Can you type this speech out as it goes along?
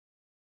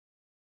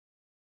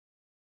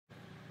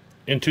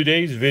In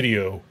today's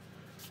video,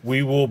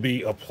 we will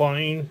be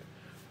applying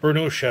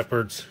Bruno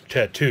Shepard's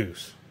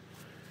tattoos.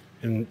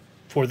 And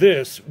for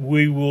this,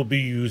 we will be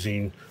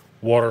using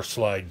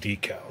Waterslide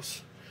Decals.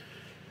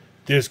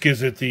 This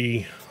gives it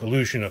the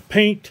illusion of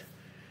paint,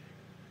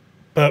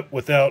 but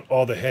without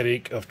all the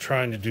headache of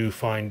trying to do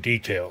fine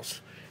details.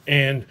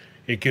 And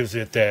it gives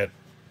it that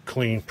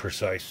clean,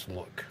 precise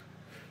look.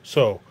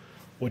 So,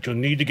 what you'll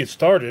need to get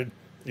started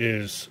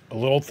is a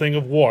little thing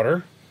of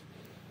water.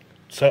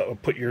 So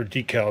put your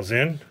decals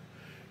in,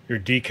 your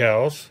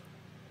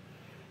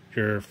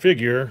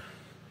figure,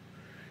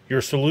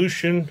 your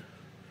solution,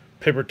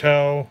 paper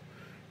towel,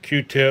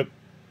 Q-tip,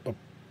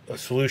 a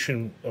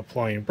solution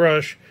applying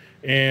brush,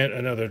 and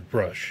another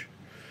brush.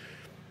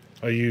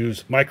 I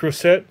use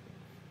microset.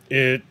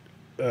 It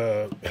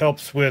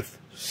helps with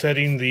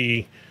setting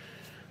the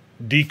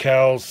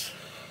decals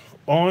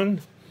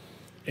on,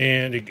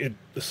 and it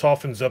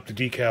softens up the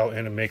decal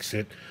and it makes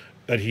it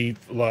adhere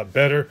a lot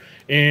better.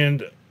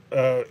 And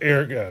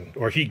air gun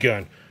or heat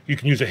gun. You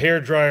can use a hair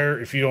dryer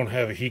if you don't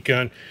have a heat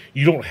gun.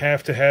 You don't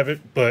have to have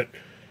it, but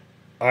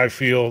I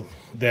feel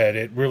that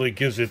it really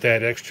gives it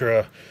that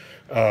extra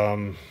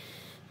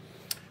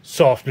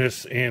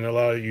softness and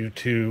allow you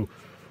to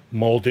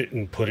mold it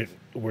and put it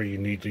where you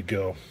need to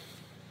go.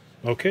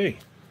 Okay,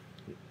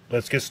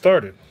 let's get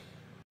started.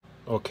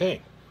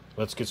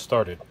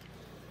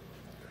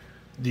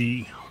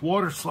 The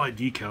water slide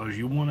decals,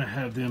 you want to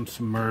have them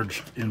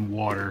submerged in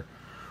water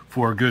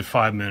for a good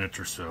 5 minutes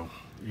or so.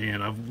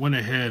 And I went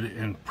ahead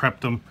and prepped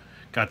them,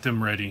 got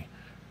them ready,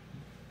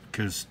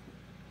 because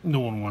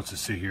no one wants to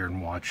sit here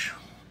and watch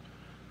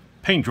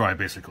paint dry,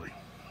 basically.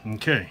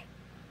 Okay,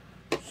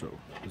 so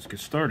let's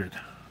get started.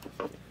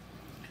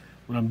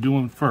 What I'm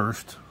doing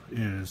first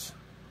is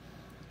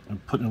I'm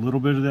putting a little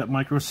bit of that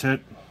microset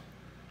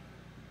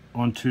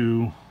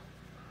onto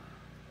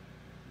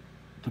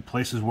the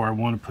places where I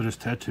want to put his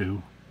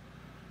tattoo,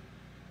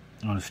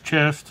 on his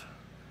chest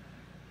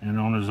and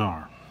on his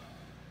arm.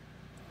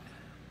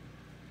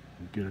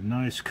 Get a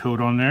nice coat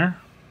on there.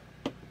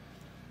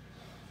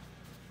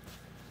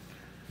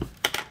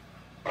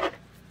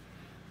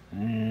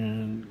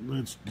 And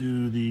let's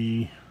do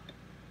the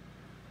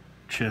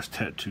chest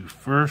tattoo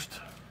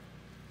first.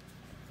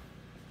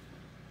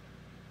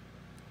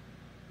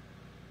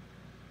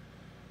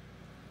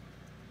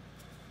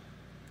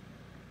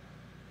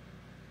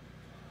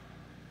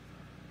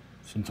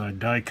 Since I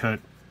die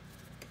cut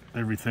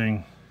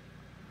everything,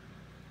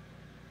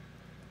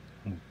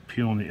 I'm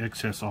peeling the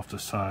excess off the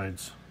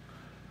sides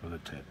of the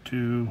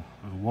tattoo,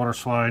 of the water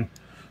slide.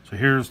 So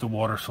here's the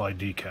water slide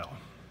decal.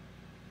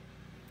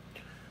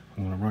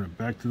 I'm going to run it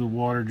back through the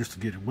water just to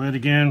get it wet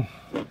again.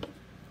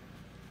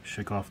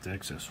 Shake off the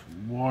excess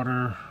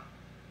water,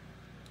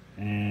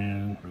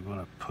 and we're going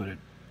to put it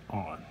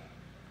on.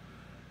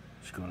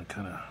 Just going to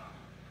kind of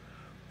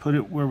put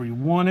it where we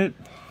want it.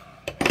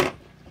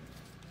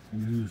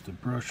 Use the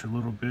brush a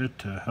little bit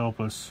to help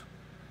us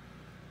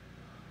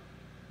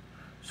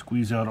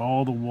squeeze out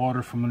all the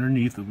water from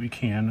underneath that we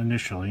can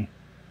initially.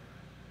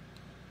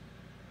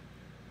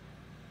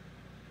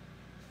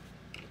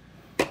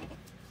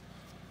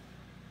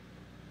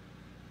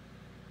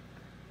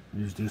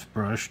 Use this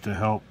brush to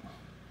help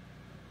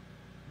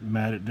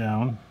mat it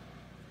down.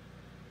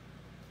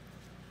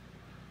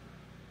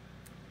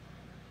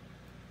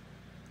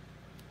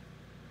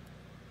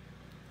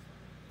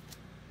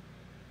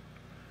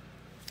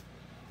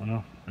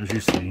 Well, as you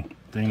see,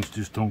 things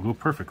just don't go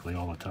perfectly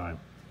all the time,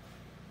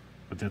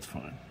 but that's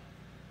fine.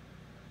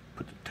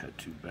 Put the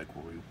tattoo back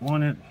where we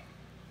want it.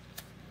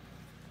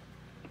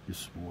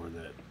 Just some more of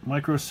that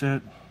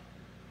microset.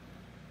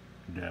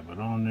 Dab it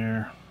on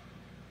there.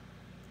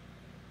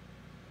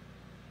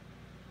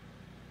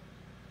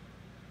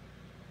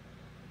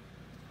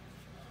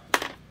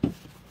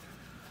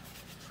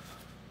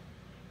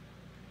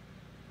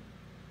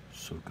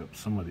 Soak up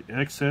some of the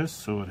excess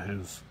so it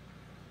has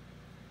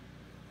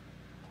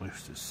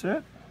place to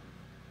set.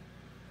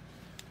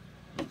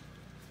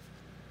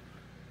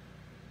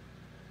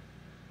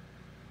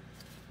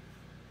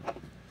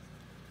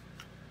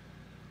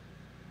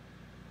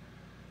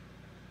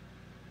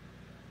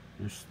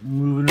 Just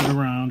moving it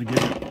around to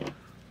get it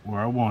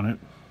where I want it.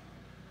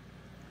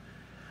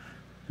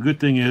 The good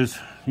thing is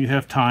you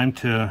have time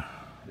to,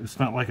 it's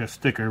not like a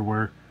sticker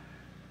where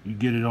you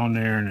get it on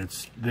there and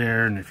it's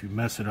there, and if you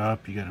mess it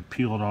up you got to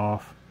peel it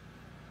off.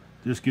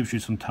 This gives you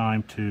some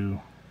time to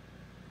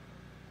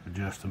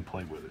adjust and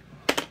play with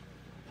it.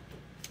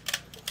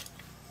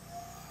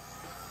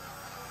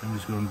 I'm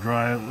just going to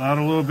dry it out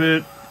a little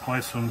bit,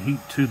 apply some heat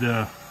to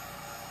the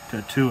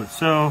tattoo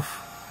itself.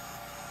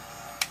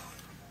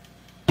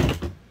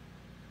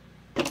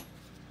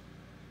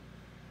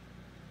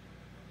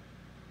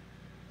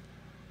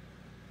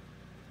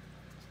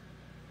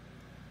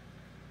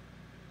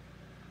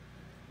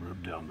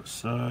 Rub down the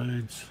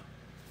sides.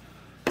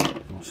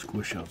 I'll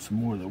squish out some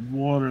more of the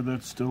water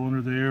that's still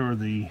under there, or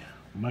the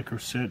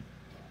microset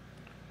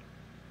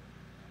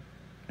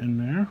in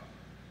there.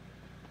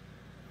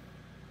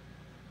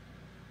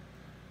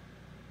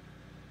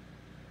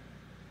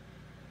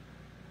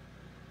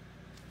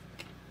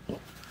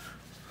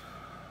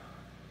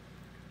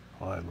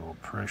 little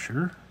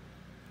pressure.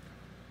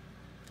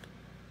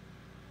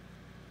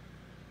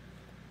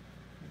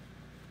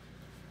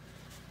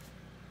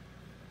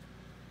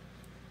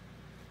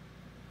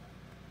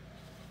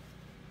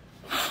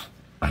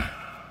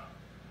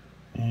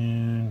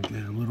 And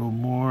get a little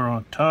more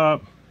on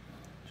top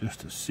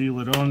just to seal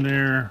it on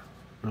there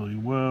really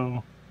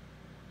well.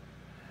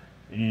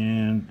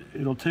 And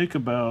it'll take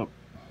about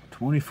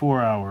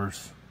 24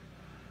 hours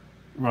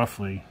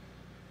roughly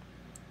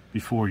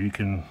before you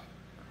can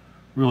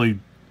really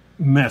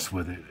mess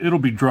with it. It'll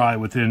be dry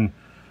within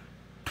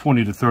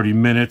 20 to 30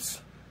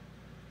 minutes,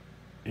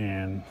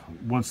 and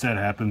once that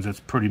happens, it's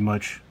pretty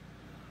much,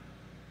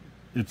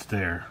 it's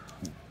there.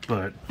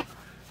 But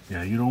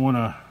yeah, you don't want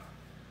to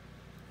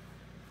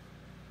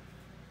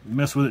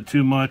mess with it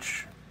too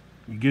much.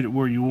 You get it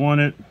where you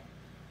want it,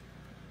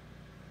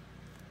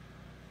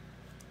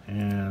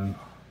 and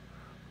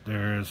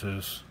there's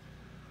his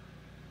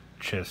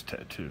chest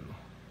tattoo.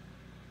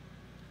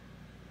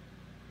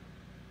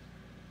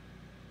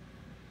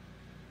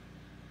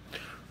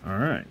 All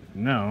right,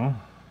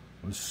 now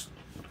let's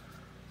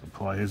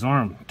apply his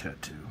arm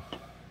tattoo.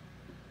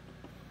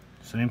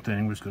 Same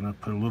thing. We're just going to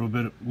put a little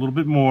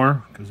bit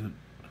more because it,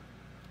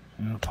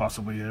 you know,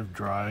 possibly have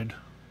dried.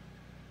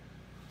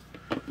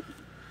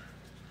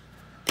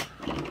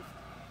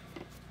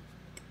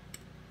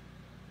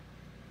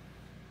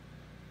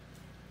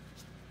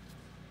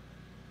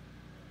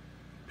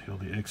 Peel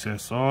the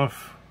excess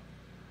off,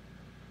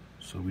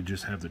 so we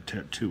just have the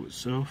tattoo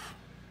itself.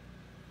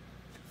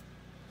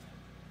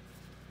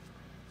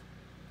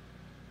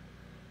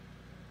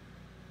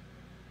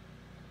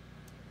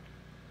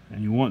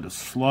 And you want it to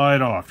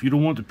slide off. You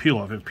don't want it to peel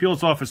off. If it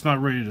peels off, it's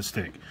not ready to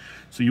stick.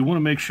 So you want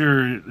to make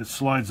sure it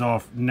slides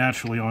off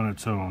naturally on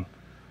its own.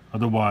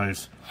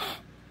 Otherwise,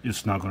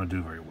 it's not going to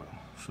do very well.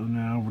 So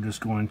now we're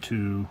just going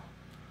to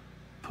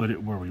put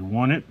it where we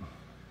want it.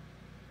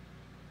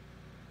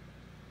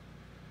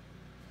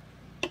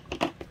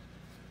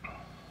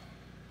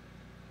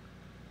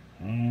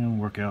 And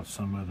work out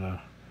some of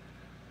the...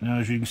 Now,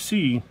 as you can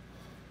see,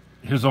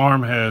 his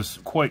arm has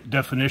quite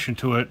definition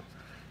to it,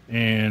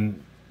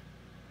 and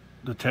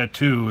the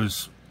tattoo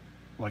is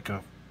like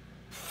a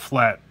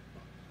flat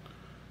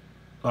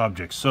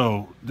object.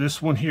 So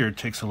this one here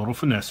takes a little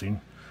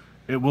finessing.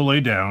 It will lay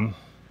down.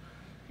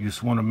 You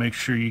just want to make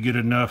sure you get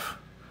enough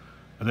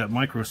of that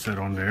micro set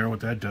on there.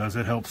 What that does,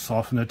 it helps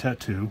soften the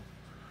tattoo.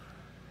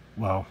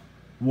 Well,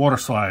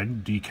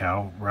 Waterslide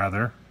decal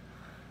rather.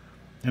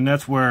 And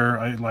that's where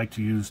I like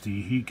to use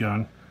the heat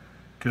gun,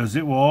 because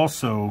it will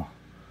also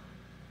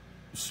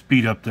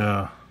speed up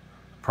the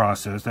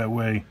process. That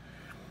way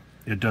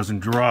it doesn't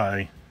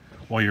dry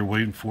while you're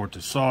waiting for it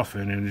to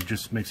soften, and it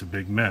just makes a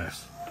big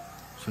mess.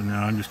 So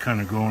now I'm just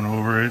kind of going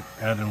over it,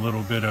 adding a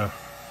little bit of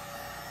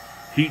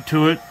heat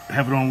to it.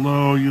 Have it on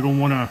low. You don't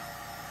want to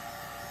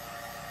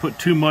put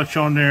too much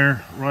on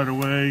there right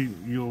away.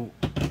 You'll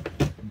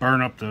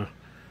burn up the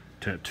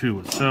tattoo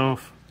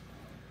itself.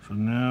 So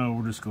now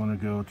we're just going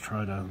to go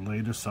try to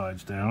lay the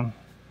sides down.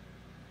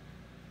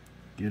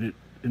 Get it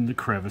in the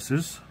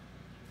crevices.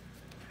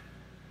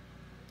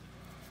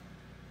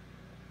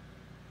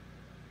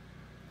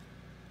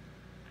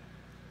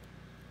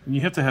 And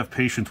you have to have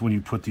patience when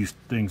you put these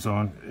things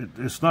on.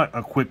 It's not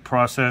a quick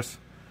process,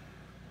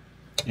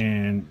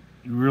 and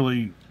you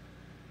really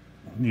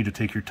need to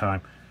take your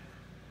time.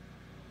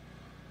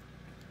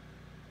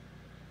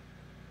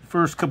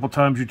 First couple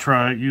times you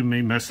try it, you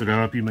may mess it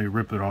up, you may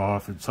rip it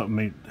off, and something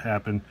may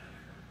happen.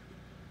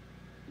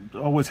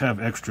 Always have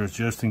extras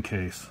just in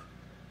case.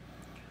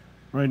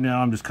 Right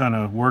now I'm just kind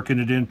of working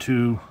it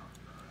into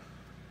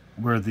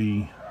where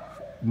the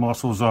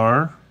muscles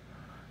are,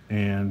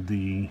 and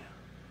you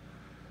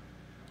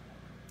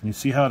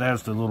see how it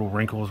has the little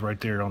wrinkles right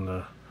there on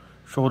the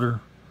shoulder?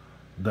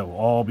 That will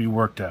all be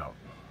worked out,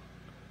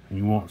 and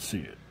you won't see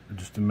it. It's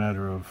just a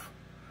matter of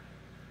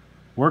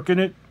working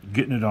it,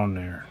 getting it on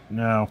there.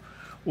 Now,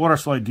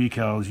 Waterslide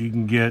decals you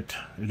can get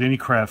at any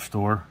craft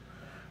store.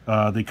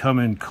 They come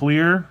in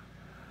clear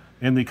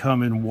and they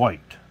come in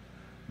white.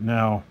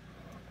 Now,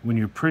 when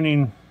you're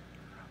printing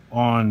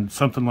on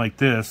something like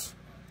this,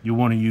 you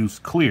want to use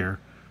clear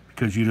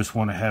because you just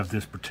want to have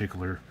this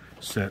particular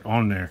set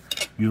on there.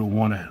 You don't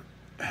want to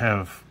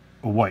have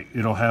a white.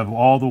 It'll have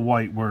all the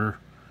white where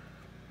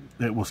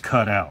it was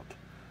cut out.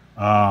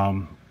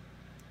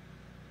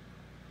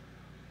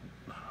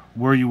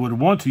 Where you would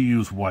want to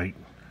use white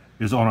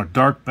is on a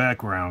dark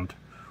background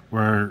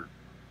where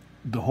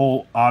the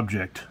whole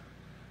object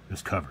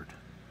is covered.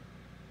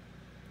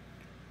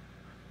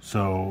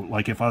 So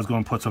like if I was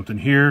going to put something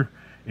here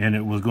and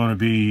it was going to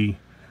be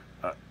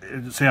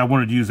say I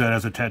wanted to use that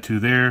as a tattoo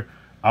there,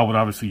 I would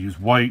obviously use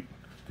white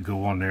to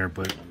go on there,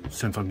 but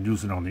since I'm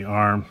using it on the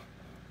arm,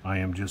 I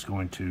am just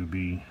going to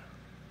be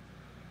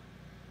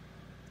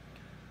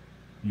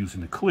using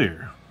the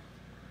clear.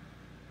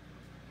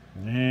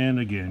 And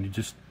again, you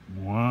just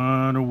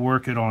want to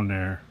work it on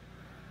there,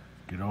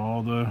 get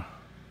all the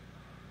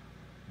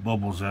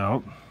bubbles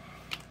out.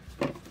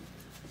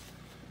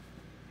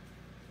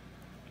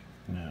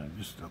 Now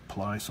just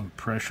apply some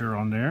pressure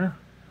on there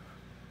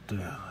to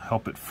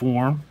help it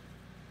form.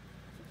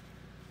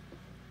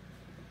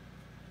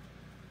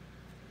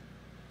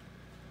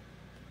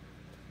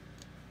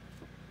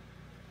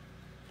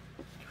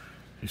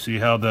 You see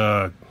how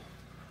the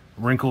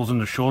wrinkles in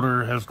the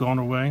shoulder has gone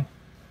away?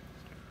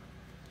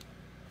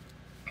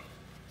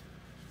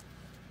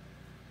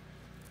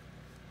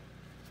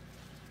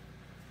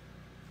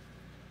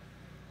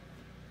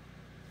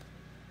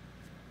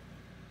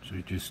 So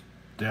you're just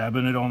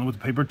dabbing it on with a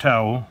paper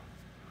towel,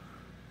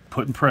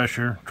 putting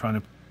pressure, trying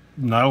to,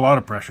 not a lot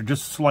of pressure,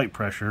 just slight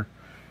pressure,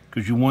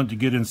 because you want to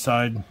get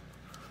inside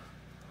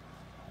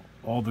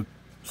all the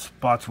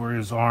spots where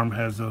his arm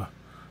has the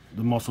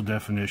muscle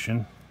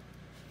definition.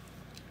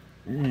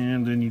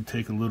 And then you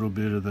take a little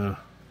bit of the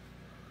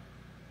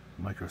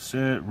micro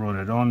set, roll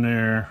it on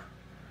there,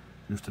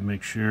 just to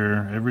make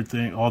sure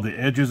everything, all the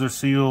edges are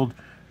sealed,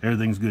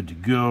 everything's good to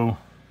go.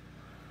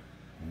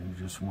 And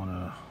you just want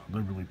to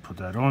liberally put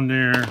that on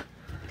there,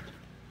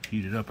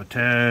 heat it up a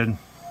tad.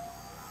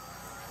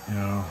 You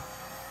know,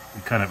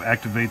 it kind of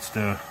activates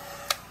the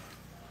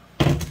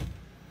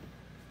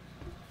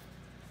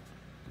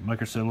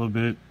micro set a little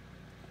bit,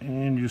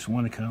 and you just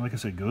want to kind of, like I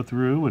said, go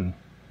through and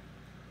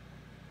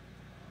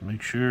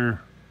make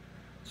sure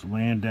it's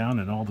laying down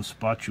in all the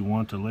spots you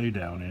want to lay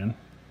down in.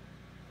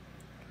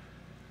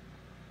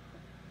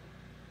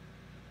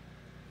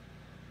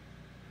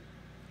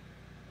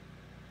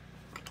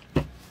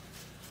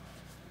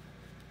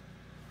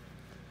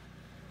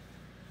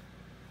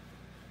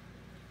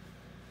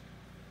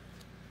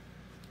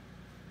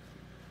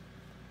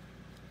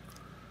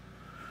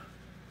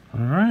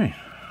 All right,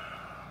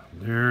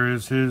 there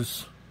is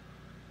his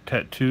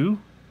tattoo.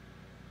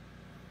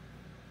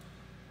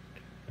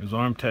 His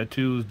arm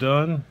tattoo is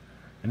done,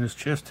 and his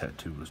chest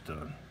tattoo is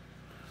done.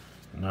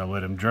 Now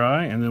let him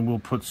dry, and then we'll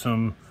put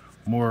some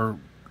more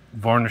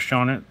varnish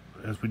on it,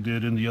 as we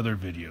did in the other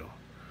video.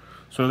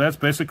 So that's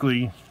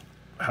basically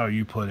how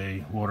you put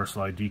a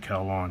Waterslide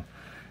decal on.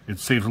 It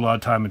saves a lot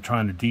of time in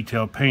trying to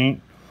detail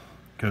paint,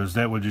 because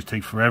that would just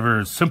take forever.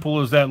 As simple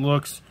as that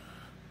looks,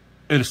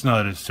 it's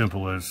not as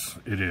simple as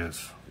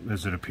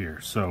it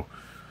appears. So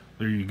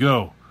there you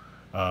go.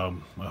 I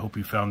hope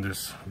you found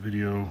this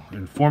video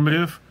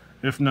informative.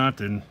 If not,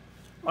 then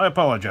I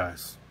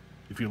apologize.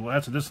 If you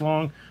lasted this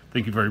long,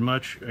 thank you very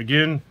much.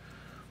 Again,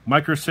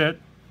 microset.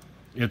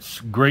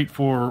 It's great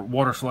for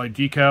Waterslide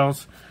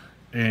decals,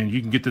 and you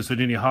can get this at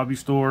any hobby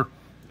store.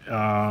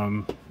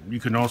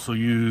 You can also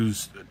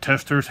use,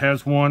 Testers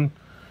has one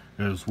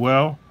as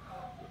well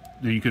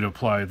that you could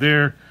apply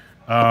there.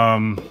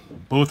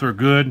 Both are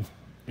good,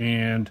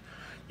 and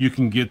you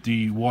can get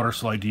the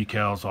Waterslide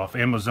decals off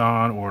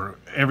Amazon, or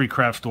every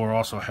craft store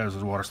also has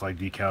the Waterslide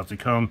decals. They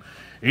come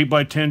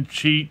 8x10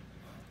 sheet,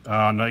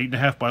 not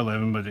 8.5 by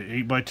 11, but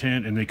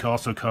 8x10, and they can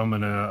also come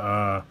in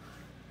a,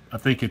 I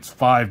think it's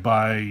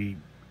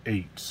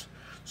 5x8s.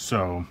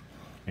 So,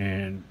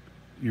 and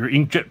your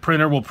inkjet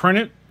printer will print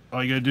it.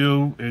 All you gotta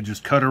do is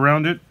just cut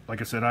around it.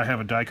 Like I said, I have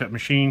a die cut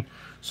machine,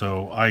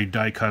 so I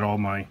die cut all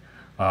my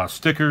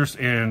stickers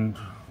and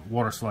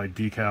Waterslide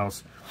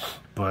decals.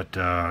 But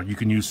you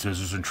can use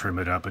scissors and trim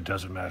it up. It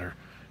doesn't matter.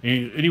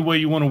 Any way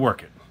you want to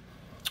work it.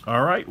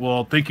 All right.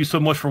 Well, thank you so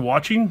much for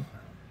watching,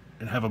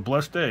 and have a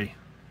blessed day.